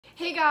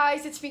Hey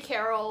guys, it's me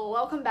Carol.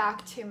 Welcome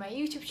back to my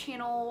YouTube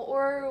channel,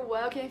 or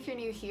welcome if you're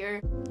new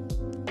here.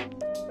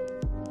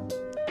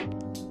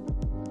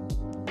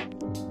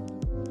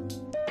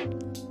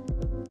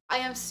 I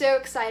am so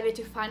excited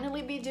to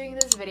finally be doing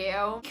this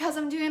video because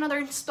I'm doing another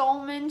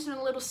installment in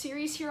a little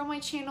series here on my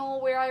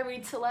channel where I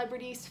read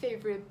celebrities'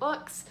 favorite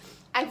books.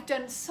 I've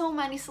done so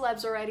many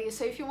celebs already,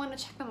 so if you want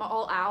to check them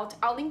all out,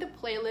 I'll link the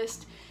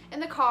playlist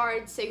in the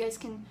card so you guys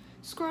can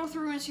scroll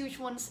through and see which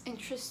ones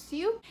interest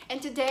you.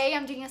 And today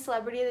I'm doing a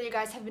celebrity that you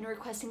guys have been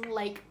requesting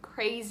like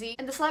crazy,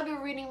 and the celeb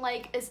we're reading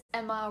like is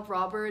Emma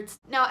Roberts.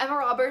 Now Emma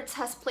Roberts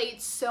has played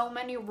so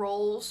many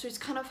roles, so it's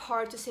kind of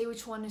hard to say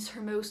which one is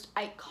her most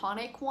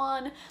iconic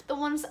one. The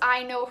ones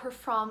I know her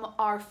from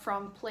are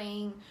from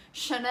playing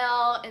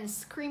Chanel and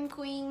Scream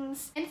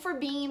Queens, and for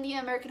being in the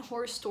American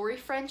Horror Story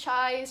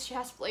franchise. She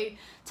has played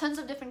tons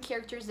of different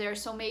characters there,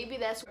 so maybe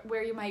that's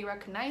where you might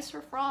recognize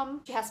her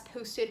from. She has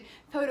posted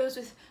photos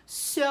with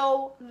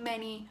so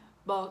many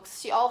books.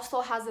 She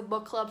also has a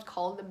book club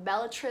called the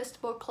Bellatrist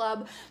Book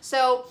Club.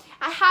 So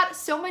I had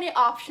so many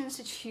options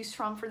to choose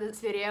from for this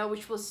video,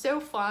 which was so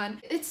fun.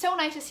 It's so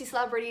nice to see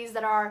celebrities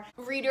that are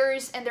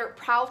readers and they're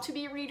proud to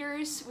be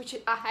readers, which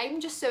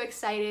I'm just so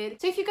excited.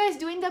 So if you guys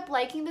do end up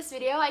liking this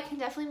video, I can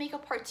definitely make a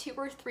part 2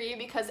 or 3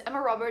 because Emma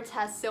Roberts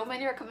has so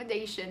many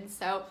recommendations.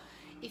 So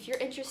if you're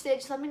interested,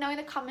 just let me know in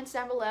the comments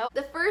down below.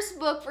 The first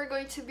book we're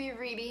going to be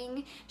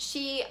reading,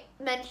 she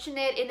mentioned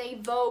it in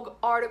a Vogue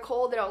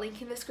article that I'll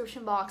link in the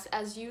description box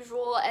as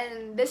usual,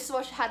 and this is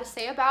what she had to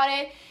say about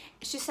it.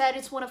 She said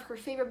it's one of her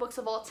favorite books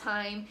of all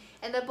time,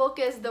 and the book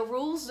is The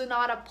Rules Do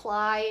Not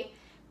Apply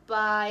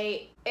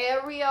by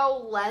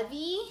Ariel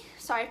Levy.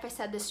 Sorry if I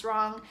said this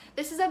wrong.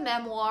 This is a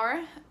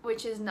memoir,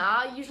 which is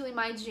not usually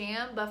my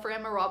jam, but for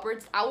Emma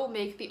Roberts, I will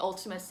make the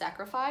ultimate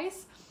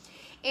sacrifice.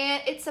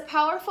 And it's a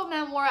powerful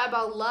memoir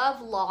about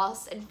love,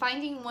 loss, and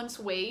finding one's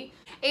way.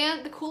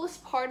 And the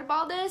coolest part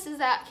about this is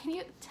that, can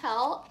you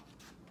tell?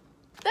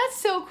 That's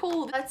so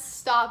cool. Let's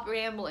stop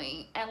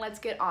rambling and let's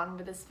get on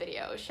with this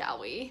video, shall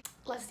we?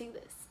 Let's do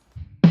this.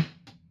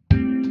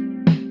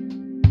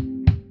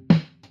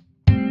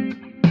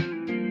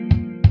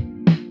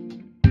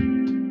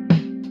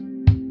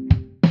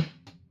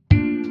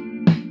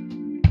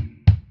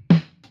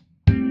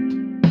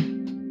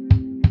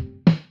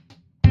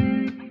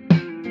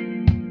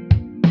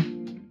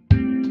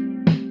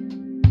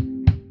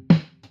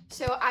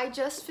 So I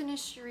just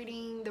finished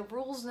reading The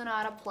Rules Do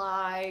Not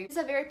Apply. It's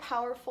a very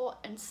powerful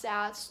and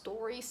sad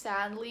story.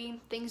 Sadly,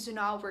 things do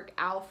not work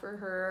out for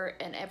her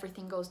and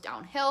everything goes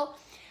downhill.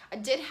 I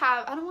did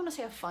have, I don't want to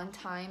say a fun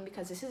time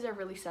because this is a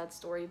really sad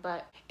story,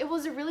 but it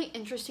was a really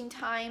interesting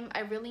time. I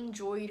really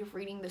enjoyed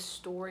reading the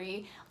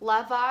story.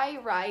 Levi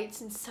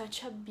writes in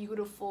such a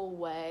beautiful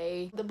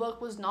way. The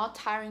book was not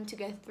tiring to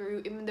get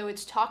through, even though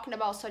it's talking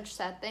about such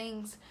sad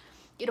things.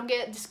 You don't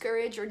get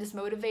discouraged or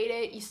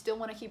dismotivated. You still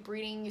want to keep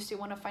reading. You still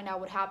want to find out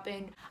what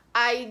happened.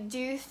 I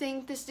do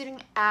think this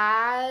didn't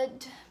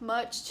add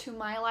much to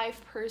my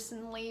life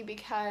personally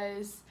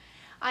because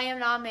I am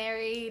not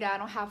married. I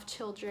don't have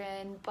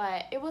children,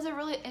 but it was a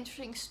really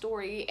interesting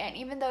story, and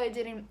even though it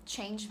didn't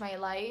change my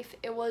life,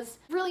 it was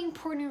a really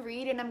important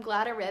read, and I'm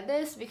glad I read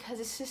this because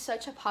this is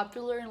such a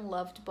popular and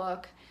loved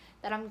book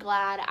that I'm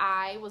glad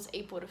I was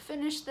able to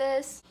finish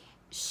this.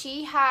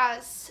 She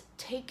has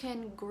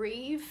taken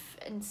grief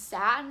and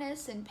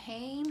sadness and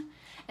pain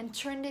and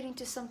turned it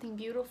into something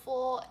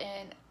beautiful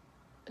and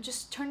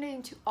just turned it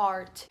into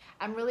art.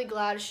 I'm really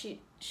glad she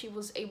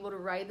was able to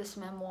write this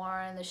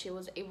memoir and that she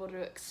was able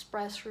to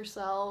express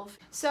herself.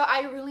 So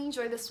I really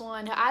enjoyed this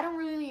one. I don't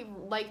really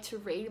like to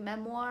read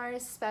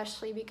memoirs,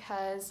 especially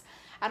because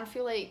I don't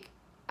feel like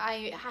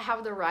I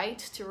have the right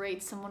to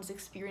rate someone's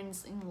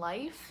experience in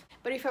life.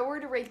 But if I were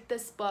to rate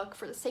this book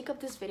for the sake of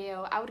this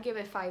video, I would give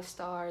it 5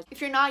 stars.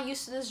 If you're not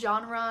used to this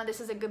genre,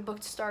 this is a good book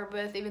to start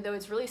with, even though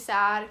it's really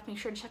sad. Make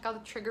sure to check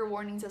out the trigger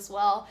warnings as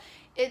well.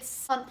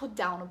 It's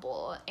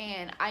unputdownable,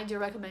 and I do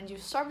recommend you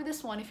start with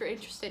this one if you're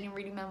interested in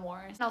reading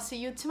memoirs. And I'll see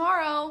you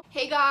tomorrow.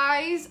 Hey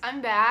guys,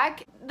 I'm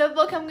back. The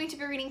book I'm going to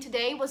be reading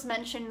today was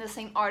mentioned in the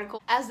same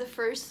article as the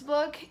first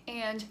book,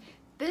 and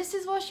this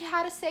is what she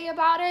had to say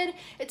about it.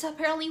 It's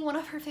apparently one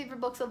of her favorite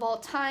books of all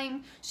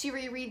time. She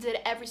rereads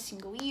it every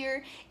single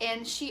year,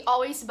 and she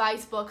always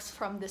buys books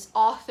from this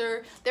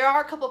author. There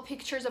are a couple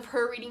pictures of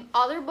her reading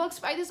other books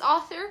by this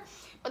author,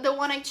 but the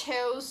one I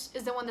chose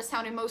is the one that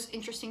sounded most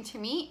interesting to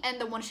me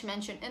and the one she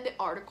mentioned in the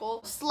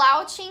article.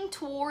 Slouching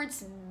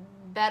Towards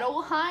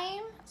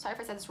Bettelheim. Sorry if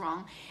I said this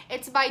wrong.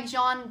 It's by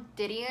John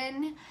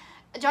Didion.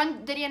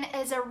 John Didion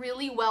is a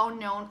really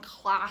well-known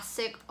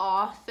classic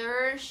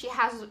author. She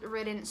has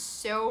written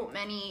so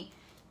many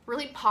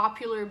really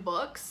popular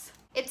books.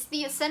 It's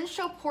the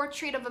essential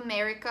portrait of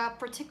America,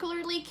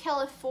 particularly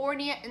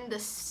California in the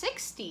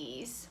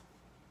 60s.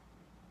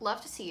 Love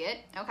to see it.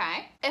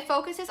 Okay. It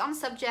focuses on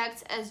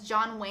subjects as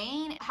John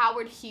Wayne,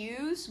 Howard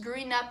Hughes,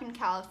 growing up in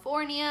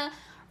California,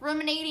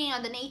 ruminating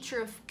on the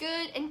nature of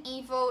good and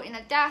evil in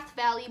a Death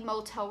Valley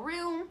motel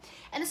room,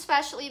 and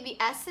especially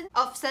the essence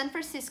of San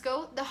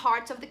Francisco, the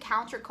heart of the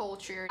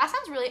counterculture. That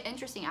sounds really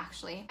interesting,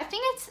 actually. I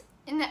think it's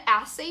in the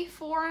essay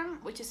form,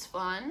 which is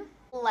fun.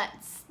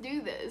 Let's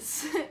do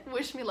this.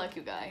 Wish me luck,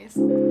 you guys.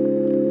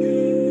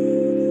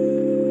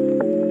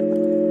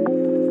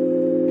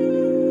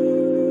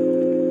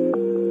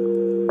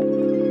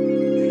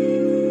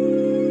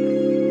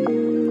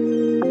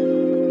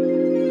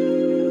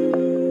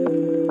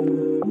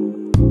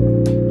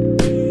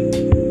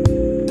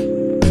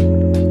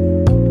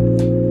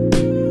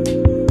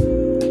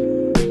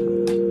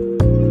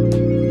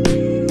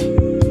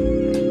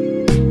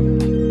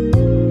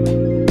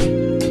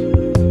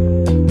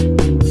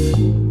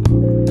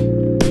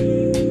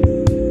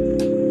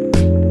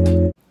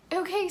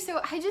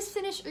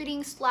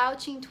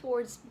 Slouching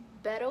towards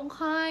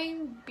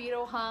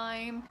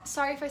Beetleheim.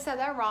 Sorry if I said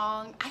that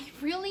wrong. I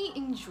really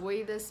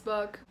enjoy this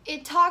book.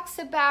 It talks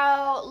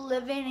about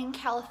living in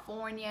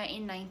California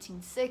in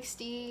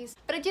 1960s,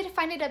 but I did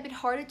find it a bit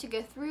harder to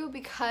go through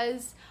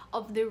because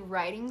of the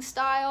writing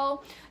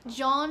style.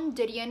 John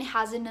Didion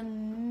has an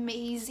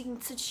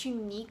amazing, such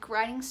unique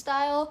writing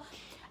style.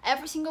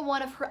 Every single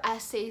one of her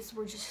essays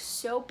were just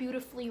so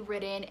beautifully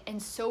written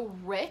and so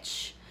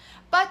rich.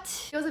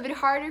 But it was a bit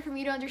harder for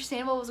me to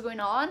understand what was going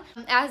on.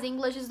 As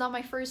English is not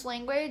my first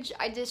language,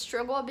 I did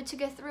struggle a bit to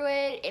get through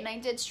it, and I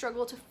did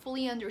struggle to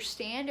fully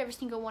understand every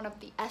single one of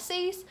the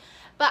essays.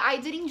 But I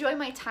did enjoy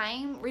my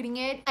time reading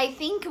it. I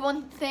think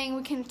one thing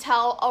we can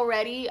tell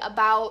already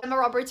about Emma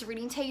Roberts'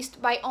 reading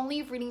taste by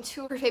only reading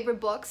 2 of her favorite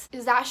books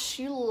is that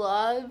she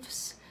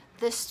loves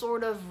this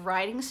sort of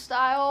writing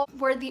style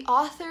where the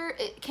author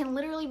can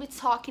literally be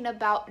talking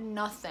about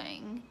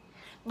nothing,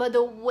 but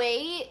the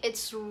way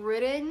it's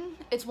written,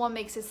 it's what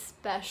makes it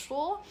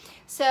special.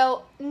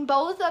 So in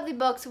both of the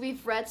books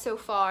we've read so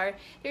far,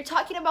 they're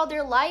talking about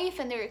their life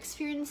and their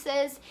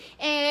experiences,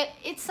 and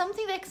it's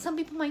something that some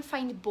people might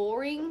find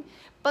boring,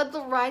 but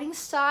the writing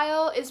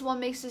style is what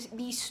makes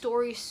these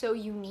stories so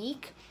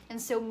unique and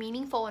so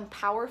meaningful and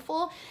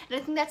powerful. And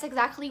I think that's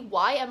exactly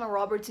why Emma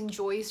Roberts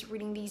enjoys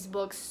reading these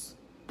books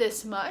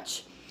this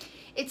much.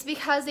 It's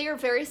because they are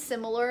very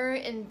similar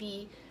in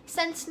the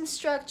sentence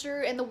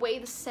structure and the way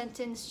the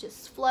sentence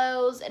just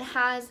flows. It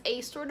has a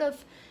sort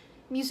of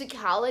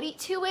musicality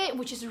to it,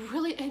 which is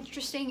really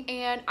interesting,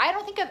 and I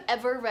don't think I've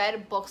ever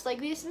read books like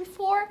this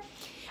before.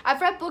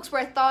 I've read books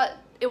where I thought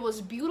it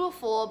was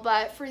beautiful,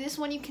 but for this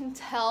one you can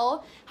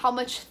tell how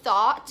much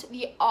thought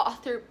the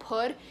author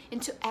put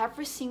into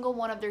every single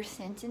one of their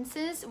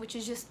sentences, which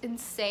is just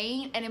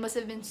insane, and it must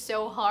have been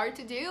so hard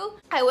to do.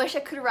 I wish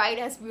I could write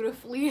as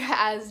beautifully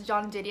as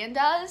John Didion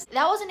does.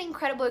 That was an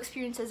incredible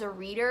experience as a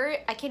reader.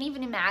 I can't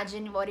even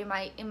imagine what it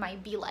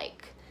might be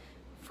like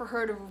for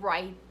her to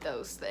write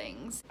those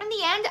things. In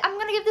the end, I'm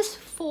gonna give this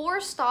 4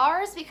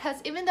 stars because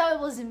even though it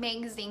was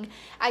amazing,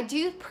 I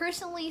do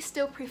personally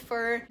still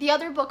prefer the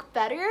other book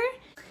better.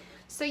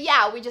 So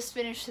yeah, we just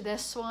finished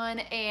this one,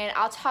 and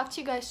I'll talk to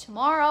you guys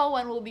tomorrow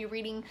when we'll be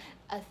reading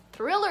a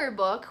thriller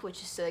book,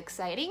 which is so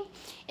exciting,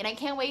 and I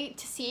can't wait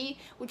to see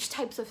which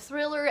types of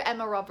thriller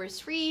Emma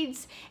Roberts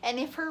reads and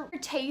if her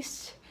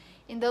tastes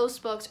in those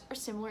books are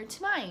similar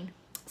to mine.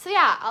 So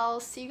yeah, I'll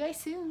see you guys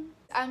soon.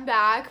 I'm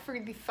back for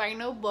the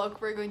final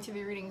book we're going to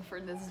be reading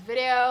for this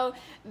video.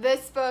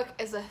 This book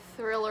is a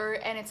thriller,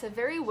 and it's a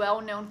very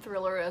well-known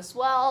thriller as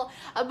well.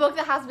 A book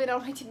that has been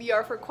on my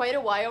TBR for quite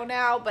a while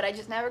now, but I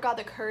just never got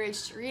the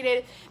courage to read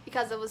it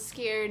because I was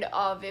scared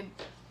of it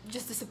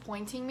just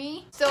disappointing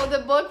me. So the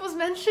book was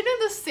mentioned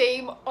in the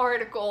same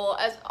article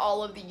as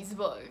all of these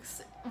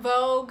books.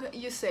 Vogue,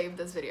 you saved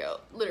this video.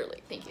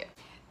 Literally, thank you.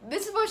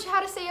 This is what she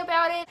had to say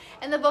about it,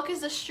 and the book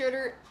is The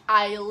Shutter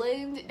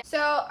Island. So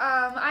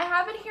I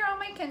have it here on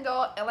my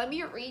Kindle, and let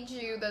me read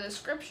you the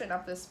description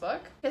of this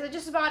book because I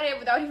just bought it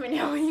without even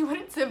knowing what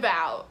it's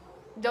about.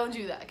 Don't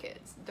do that,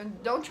 kids.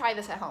 Don't try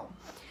this at home.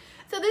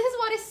 So this is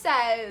what it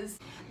says.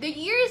 The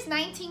year is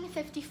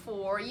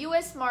 1954.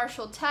 U.S.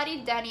 Marshal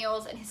Teddy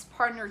Daniels and his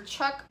partner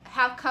Chuck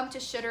have come to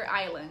Shutter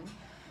Island,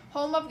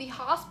 home of the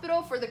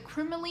hospital for the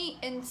criminally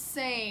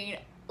insane.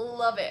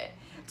 Love it.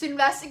 To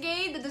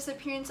investigate the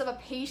disappearance of a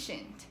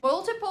patient.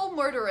 Multiple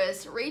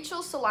murderess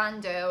Rachel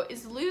Solando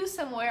is loose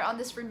somewhere on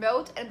this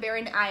remote and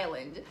barren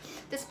island,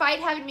 despite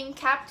having been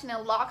kept in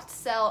a locked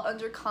cell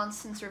under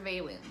constant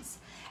surveillance.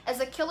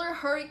 As a killer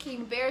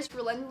hurricane bears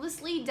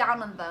relentlessly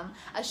down on them,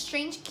 a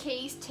strange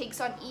case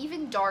takes on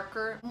even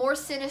darker, more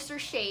sinister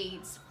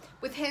shades,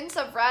 with hints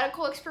of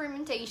radical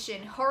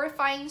experimentation,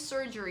 horrifying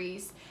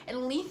surgeries,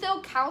 and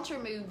lethal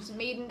countermoves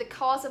made in the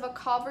cause of a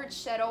covert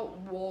shadow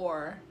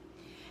war.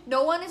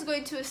 No one is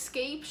going to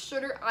escape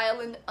Shutter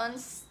Island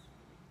unscathed.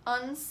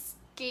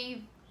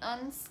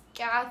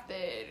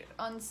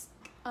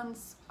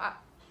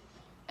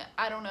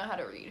 I don't know how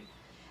to read.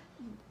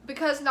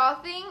 Because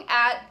nothing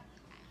at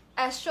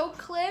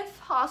Cliff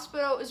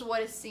Hospital is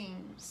what it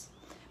seems.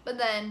 But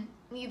then,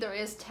 neither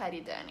is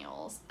Teddy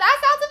Daniels.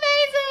 That sounds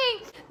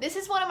amazing! This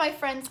is one of my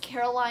friends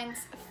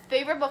Caroline's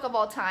favorite book of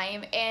all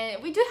time,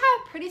 and we do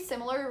have pretty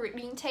similar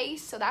reading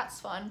tastes, so that's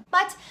fun.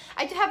 But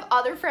I do have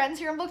other friends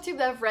here on booktube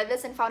that have read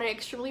this and found it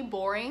extremely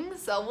boring,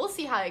 so we'll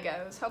see how it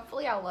goes.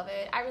 Hopefully I'll love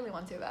it. I really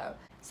want to though.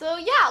 So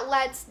yeah,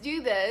 let's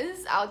do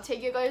this. I'll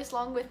take you guys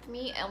along with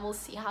me and we'll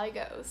see how it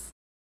goes.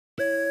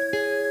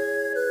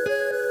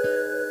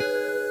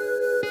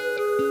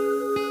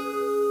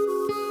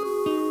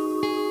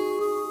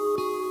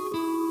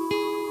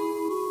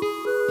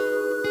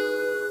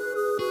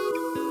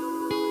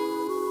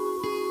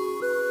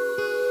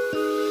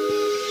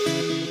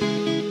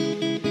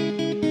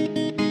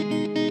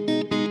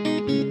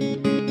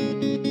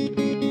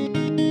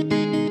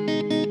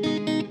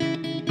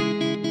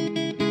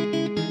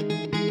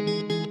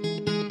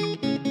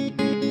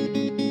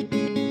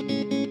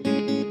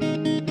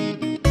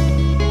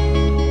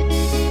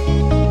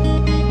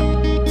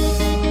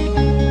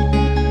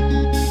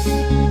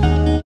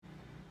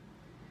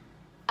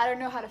 I don't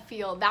know how to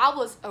feel. That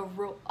was a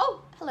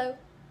oh, hello.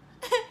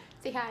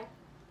 Say hi.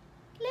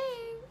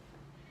 Hello.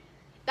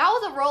 That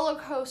was a roller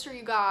coaster,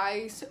 you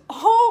guys.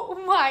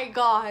 Oh my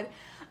god.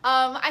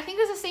 I think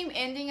it's the same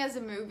ending as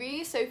the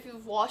movie, so if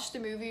you've watched the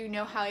movie, you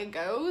know how it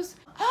goes.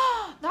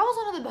 That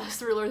was one of the best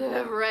thrillers I've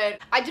ever read.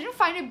 I didn't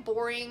find it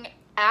boring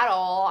at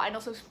all. I know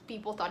some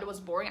people thought it was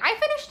boring. I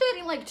finished it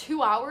in like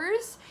 2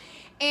 hours.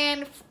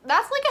 And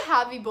that's like a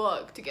heavy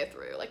book to get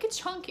through. Like, it's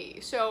chunky.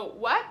 So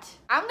what?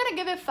 I'm gonna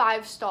give it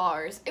 5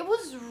 stars. It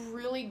was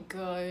really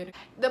good.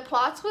 The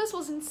plot twist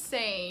was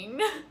insane.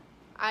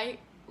 I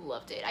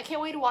loved it. I can't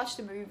wait to watch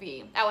the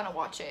movie. I want to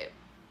watch it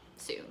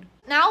soon.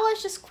 Now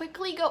let's just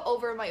quickly go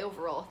over my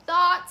overall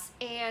thoughts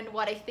and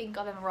what I think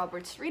of Emma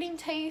Roberts' reading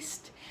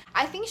taste.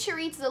 I think she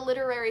reads the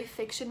literary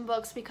fiction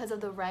books because of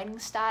the writing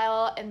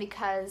style and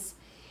because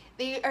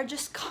they are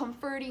just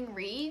comforting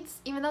reads,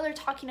 even though they're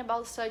talking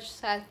about such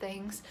sad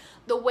things.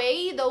 The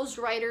way those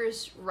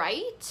writers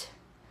write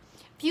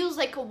feels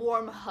like a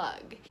warm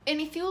hug,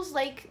 and it feels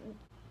like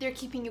they're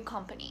keeping you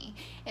company,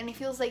 and it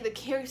feels like the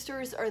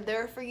characters are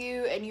there for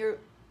you and you're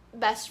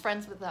best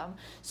friends with them.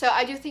 So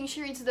I do think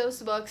she reads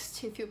those books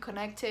to feel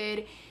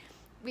connected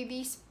with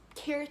these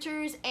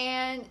characters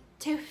and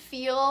to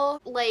feel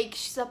like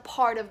she's a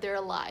part of their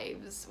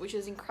lives, which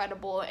is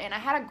incredible. And I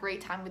had a great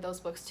time with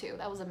those books too.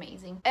 That was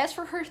amazing. As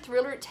for her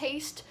thriller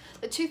taste,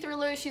 the 2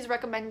 thrillers she's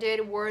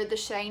recommended were The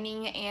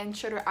Shining and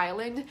Shutter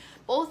Island.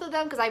 Both of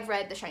them, because I've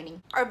read The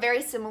Shining, are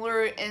very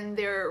similar in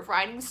their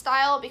writing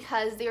style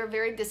because they are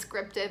very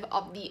descriptive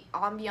of the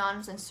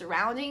ambiance and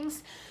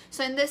surroundings.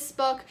 So in this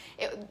book,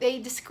 they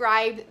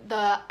described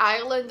the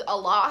island a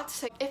lot.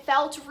 So it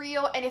felt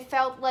real and it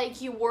felt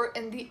like you were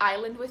in the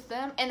island with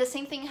them. And the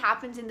same thing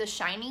happens in The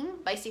Shining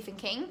by Stephen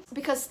King,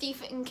 because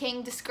Stephen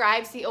King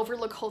describes the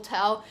Overlook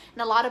Hotel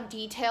in a lot of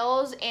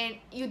details and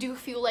you do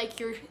feel like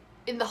you're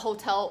in the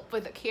hotel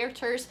with the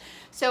characters.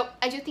 So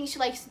I do think she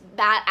likes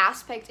that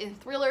aspect in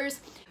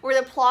thrillers where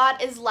the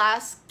plot is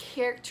less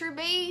character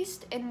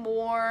based and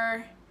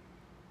more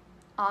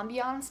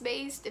ambiance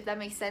based, if that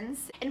makes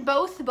sense. And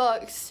both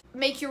books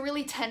make you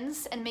really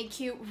tense and make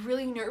you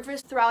really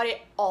nervous throughout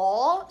it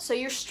all, so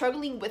you're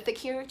struggling with the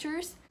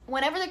characters.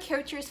 Whenever the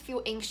characters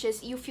feel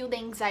anxious, you feel the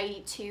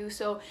anxiety too.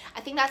 So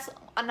I think that's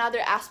another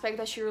aspect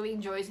that she really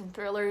enjoys in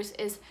thrillers,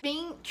 is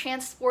being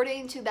transported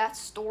into that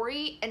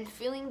story and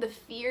feeling the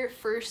fear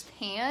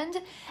firsthand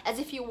as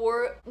if you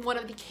were one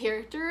of the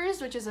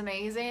characters, which is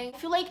amazing. I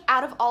feel like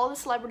out of all the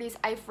celebrities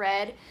I've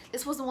read,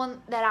 this was the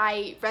one that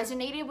I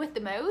resonated with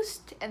the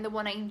most and the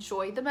one I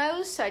enjoyed the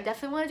most. So I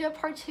definitely want to do a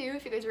part 2.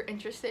 If you guys are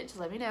interested, just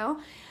let me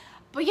know.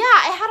 But yeah,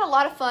 I had a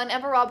lot of fun.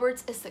 Emma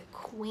Roberts is the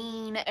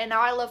queen, and now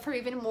I love her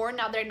even more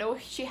now that I know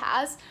she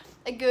has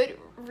a good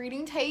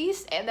reading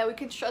taste and that we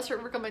can trust her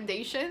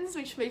recommendations,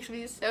 which makes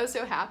me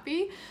so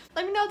happy.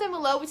 Let me know down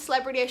below which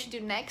celebrity I should do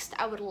next.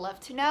 I would love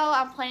to know.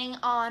 I'm planning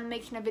on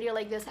making a video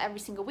like this every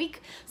single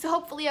week, so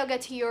hopefully I'll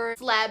get to your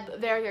celeb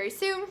very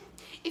soon.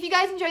 If you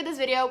guys enjoyed this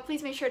video,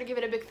 please make sure to give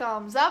it a big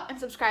thumbs up and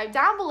subscribe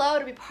down below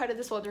to be part of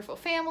this wonderful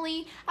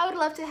family. I would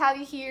love to have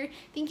you here.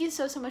 Thank you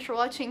so much for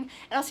watching,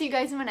 and I'll see you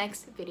guys in my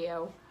next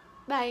video.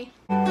 Bye.